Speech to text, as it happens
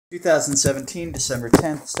2017, December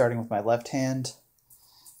 10th, starting with my left hand,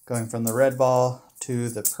 going from the red ball to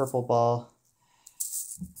the purple ball,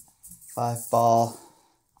 5 ball,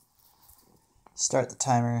 start the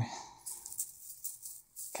timer,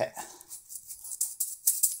 okay,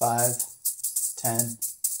 5, 10,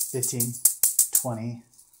 15, 20,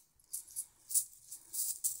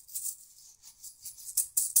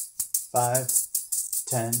 5,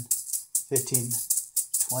 10, 15,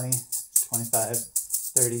 20, 25,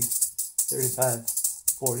 30, 35,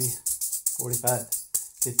 40, 45,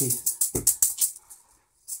 50.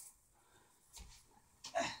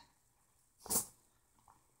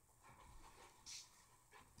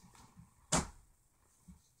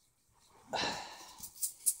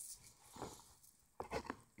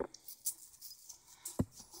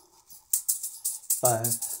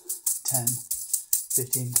 Five, 10,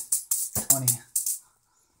 15, 20,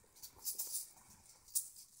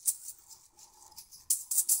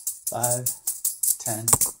 5, 10,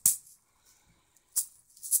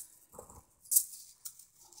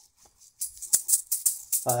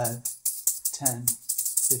 5, 10,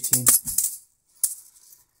 15,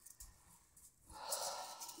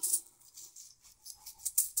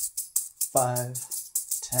 5,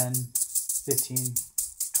 10, 15,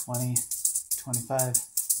 20, 25,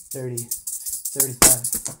 30,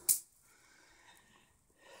 35.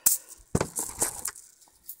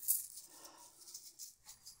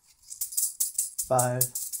 5,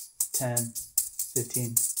 10,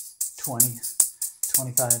 15, 20,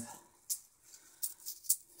 25,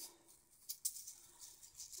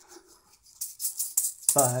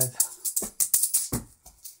 5,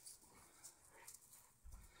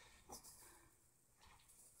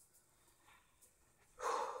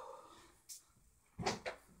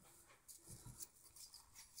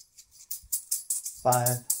 5,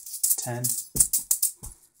 10,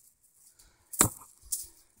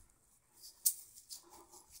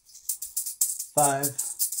 5,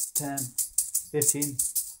 10, 15,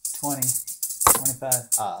 20,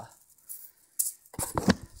 25.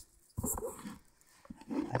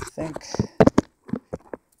 I think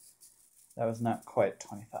that was not quite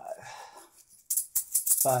 25.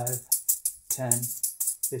 5, 10,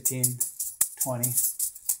 15, 20,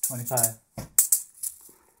 25.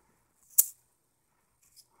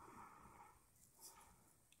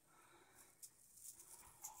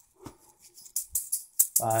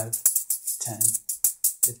 5, 10,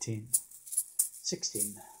 15,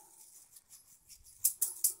 16.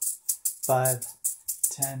 5,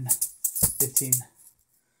 10, 15.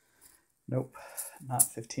 Nope, not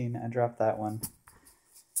 15. I dropped that one.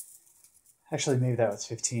 Actually, maybe that was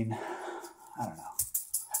 15. I don't know.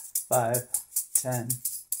 5, 10,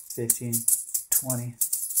 15, 20,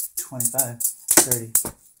 25, 30.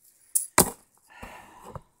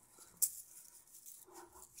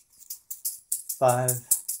 5,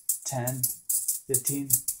 10, 15,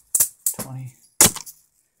 20.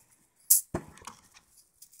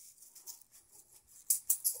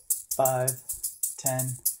 5,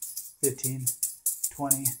 10, 15,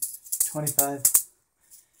 20, 25,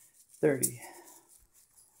 30.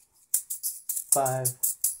 5,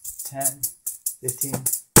 10, 15.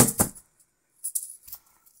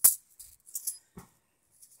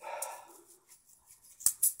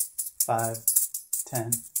 5,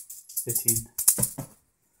 10, 15.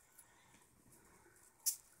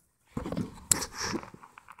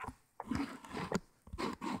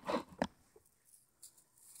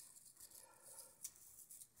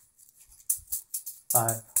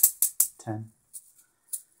 5, 10.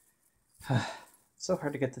 It's so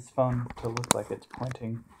hard to get this phone to look like it's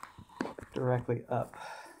pointing directly up.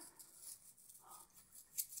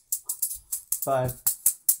 5,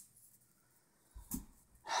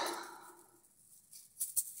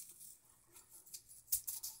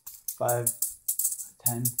 5,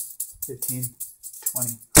 10, 15, 20.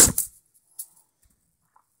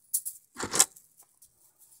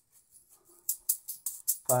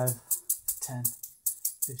 5, 10,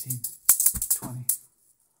 15, 20.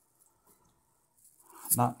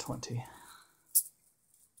 Not 20.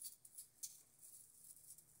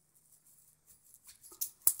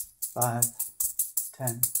 5,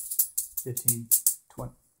 10, 15,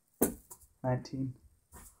 20, 19.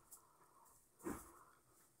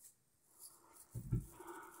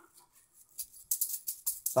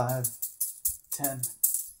 5, 10,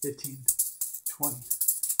 15, 20,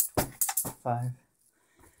 25. I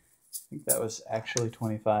think that was actually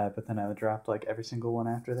 25, but then I dropped like every single one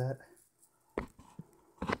after that.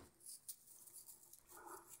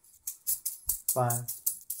 5,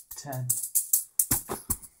 10,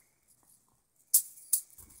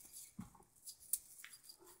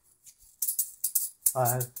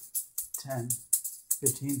 5, 10,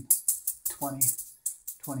 15, 20,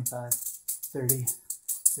 25, 30,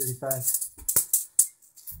 35.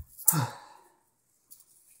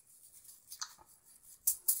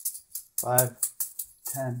 5,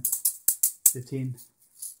 10, 15,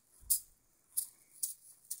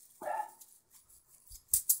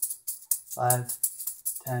 5,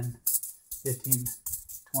 10, 15,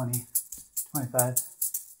 20, 25,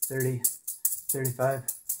 30, 35,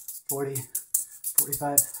 40,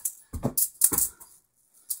 45.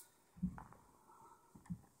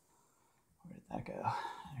 Where did that go?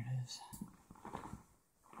 There it is.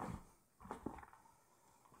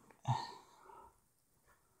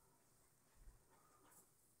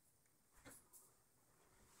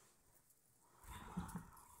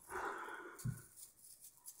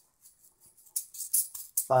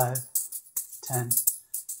 Five, 10,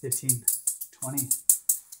 15, 20,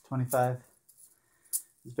 25.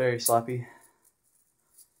 It's very sloppy.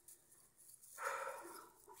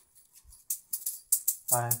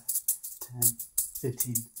 5, 10,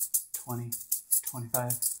 15, 20,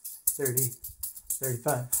 25, 30,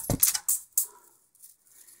 35.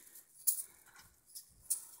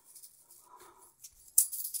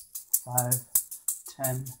 5,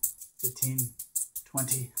 10, 15,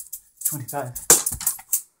 20, 25.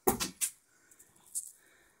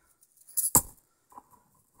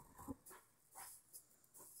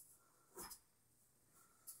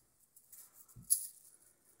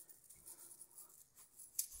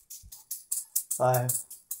 5,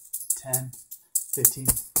 10, 15.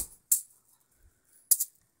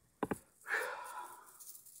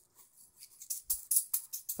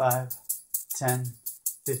 5, 10,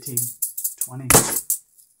 15, 20.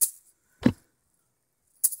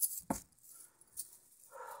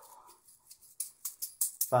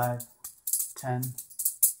 5, 10.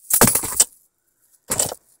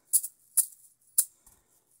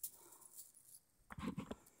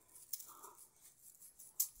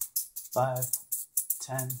 5,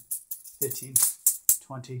 10, 15,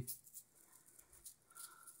 20.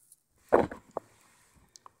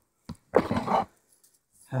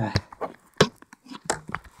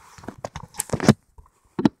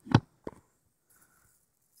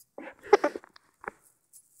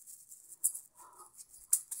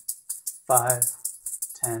 5,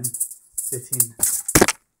 10, 15.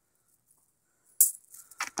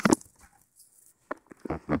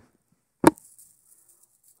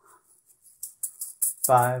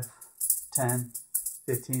 5, 10,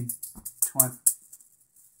 15, 20.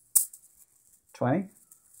 20?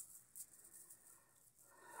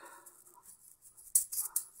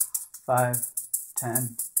 5,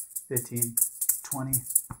 10, 15, 20.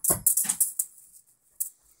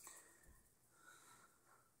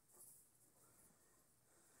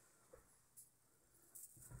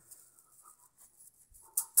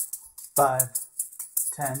 5,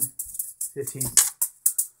 10, 15.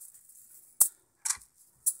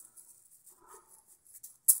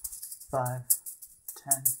 5,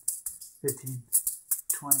 10, 15,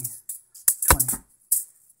 20, 20.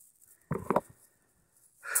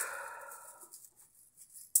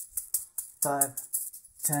 5,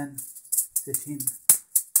 10, 15,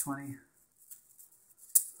 20.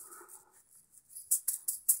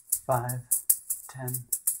 5, 10,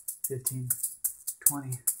 15,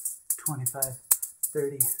 20, 25,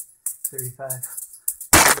 30, 35.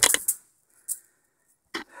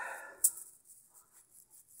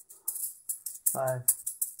 5,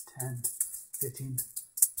 10, 15,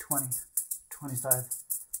 20, 25,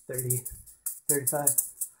 30, 35,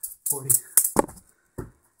 40.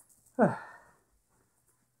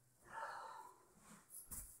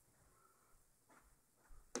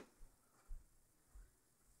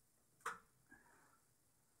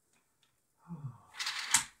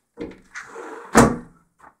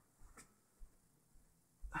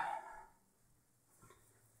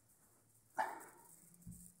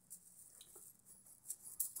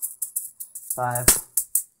 5,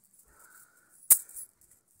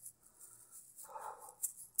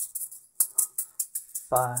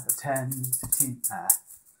 5, 10, 15.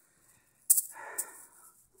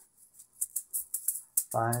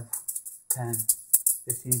 5, 10,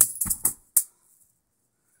 15.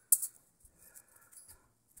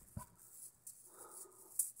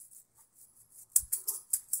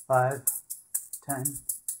 5, 10,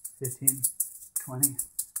 15, 20,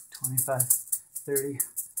 25, 30,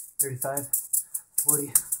 35,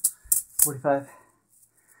 40, 45.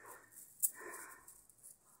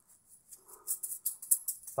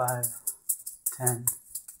 5, 10,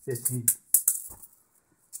 15.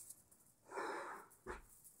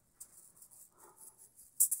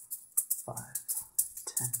 5,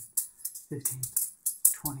 10, 15,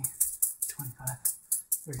 20,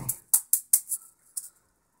 30.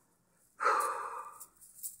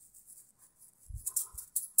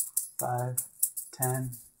 5, 10,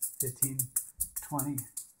 15, 20,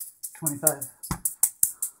 25.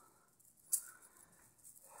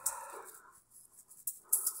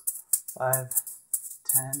 5,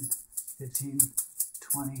 10, 15,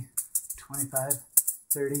 20, 25,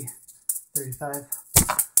 30, 35.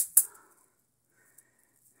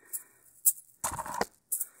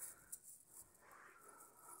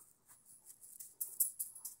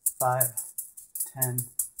 5, 10,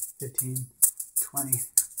 15, 20,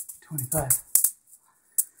 25.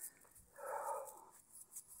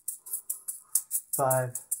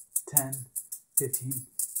 5, 10, 15,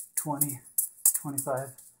 20, 25,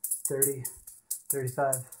 30,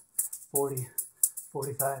 35, 40,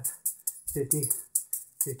 45, 50,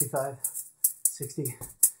 55, 60.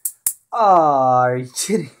 Oh, are you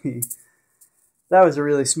kidding me? That was a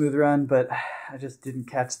really smooth run, but I just didn't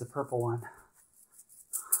catch the purple one.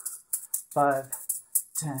 5,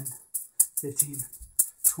 10, 15,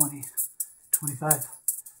 20, 25,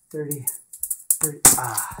 30, 30.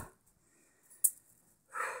 Ah.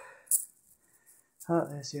 Oh,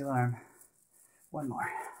 there's the alarm. One more.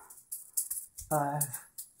 5,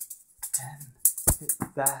 10,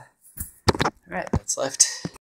 that. All right, that's left.